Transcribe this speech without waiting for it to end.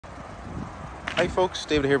Hi folks,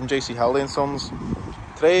 David here from JC Halliday & Sons.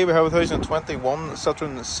 Today we have a 2021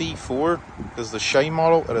 Citroen C4. This is the Shine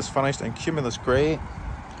model. It is finished in Cumulus Grey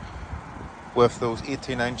with those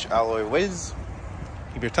 18-inch alloy wheels.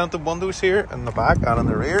 You have your tinted windows here in the back and in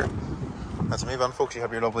the rear. As we move on folks, you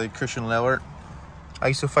have your lovely cushion leather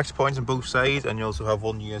ISOFIX points on both sides, and you also have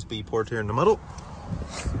one USB port here in the middle.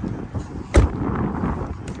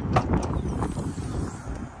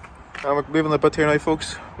 And we're moving the boot here now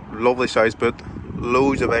folks. Lovely size boot,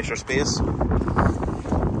 loads of extra space.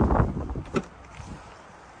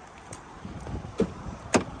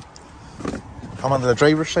 Come onto the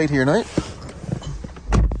driver's side here now.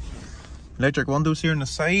 Electric windows here on the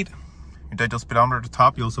side. Your digital speedometer at the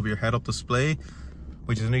top. You also have your head-up display,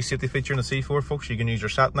 which is a new safety feature in the C4 folks. You can use your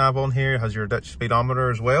sat nav on here. It has your digital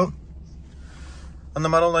speedometer as well. In the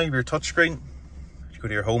middle now you have your touchscreen. If you go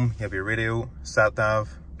to your home, you have your radio, sat nav,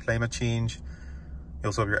 climate change. You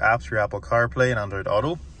also have your apps, your Apple CarPlay and Android Auto.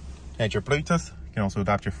 You have your Bluetooth. You can also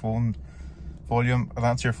adapt your phone volume and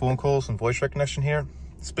answer your phone calls and voice recognition here.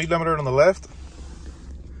 Speed limiter on the left.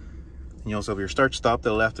 And you also have your start stop to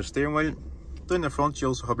the left of the steering wheel. Down the front you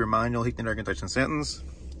also have your manual heating and air conditioning settings.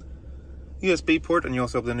 USB port, and you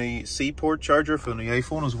also have the new C port charger for the new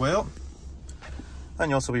iPhone as well. And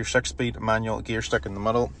you also have your 6-speed manual gear stick in the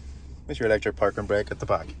middle with your electric parking brake at the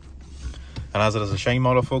back. And as it is a Shine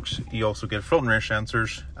model folks, you also get front and rear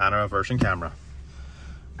sensors and a reversing camera.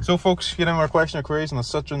 So folks, if you have any more questions or queries on the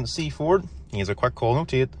Citroen C4, you can use a quick call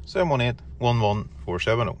 028 718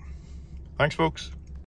 11470. Thanks folks.